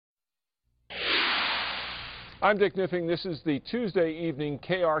I'm Dick Niffing. This is the Tuesday evening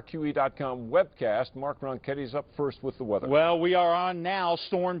KRQE.com webcast. Mark Ronchetti's up first with the weather. Well, we are on now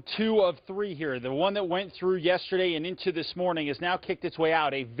storm 2 of 3 here. The one that went through yesterday and into this morning has now kicked its way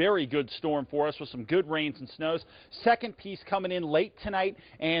out. A very good storm for us with some good rains and snows. Second piece coming in late tonight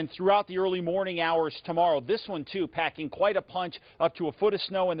and throughout the early morning hours tomorrow. This one, too, packing quite a punch, up to a foot of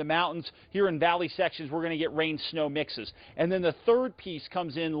snow in the mountains. Here in valley sections, we're going to get rain-snow mixes. And then the third piece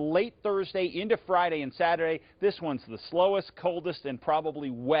comes in late Thursday into Friday and Saturday. This one's the slowest, coldest, and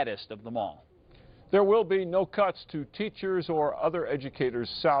probably wettest of them all. There will be no cuts to teachers or other educators'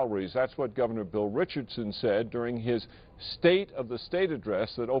 salaries. That's what Governor Bill Richardson said during his State of the State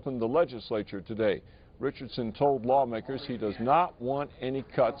address that opened the legislature today. Richardson told lawmakers he does not want any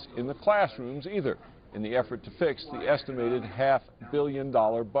cuts in the classrooms either, in the effort to fix the estimated $500 million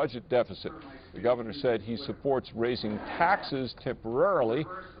budget deficit. The governor said he supports raising taxes temporarily,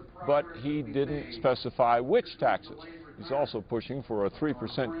 but he didn't specify which taxes. He's also pushing for a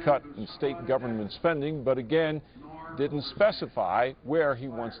 3% cut in state government spending, but again, didn't specify where he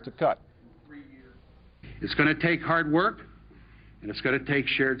wants to cut. It's going to take hard work, and it's going to take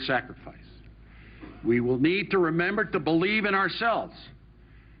shared sacrifice. We will need to remember to believe in ourselves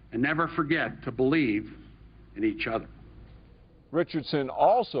and never forget to believe in each other. Richardson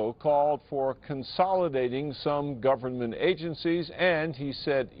also called for consolidating some government agencies, and he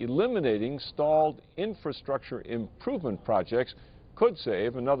said eliminating stalled infrastructure improvement projects could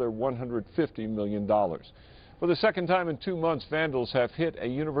save another $150 million. For the second time in 2 months, vandals have hit a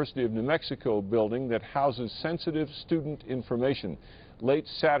University of New Mexico building that houses sensitive student information. Late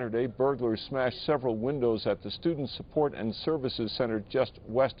Saturday, burglars smashed several windows at the Student Support and Services Center just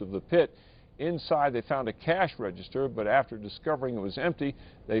west of the pit. Inside, they found a cash register, but after discovering it was empty,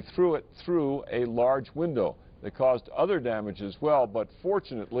 they threw it through a large window. They caused other damage as well, but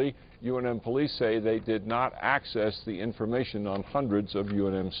fortunately, UNM police say they did not access the information on hundreds of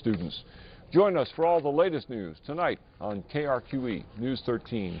UNM students. Join us for all the latest news tonight on KRQE News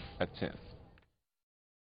 13 at 10.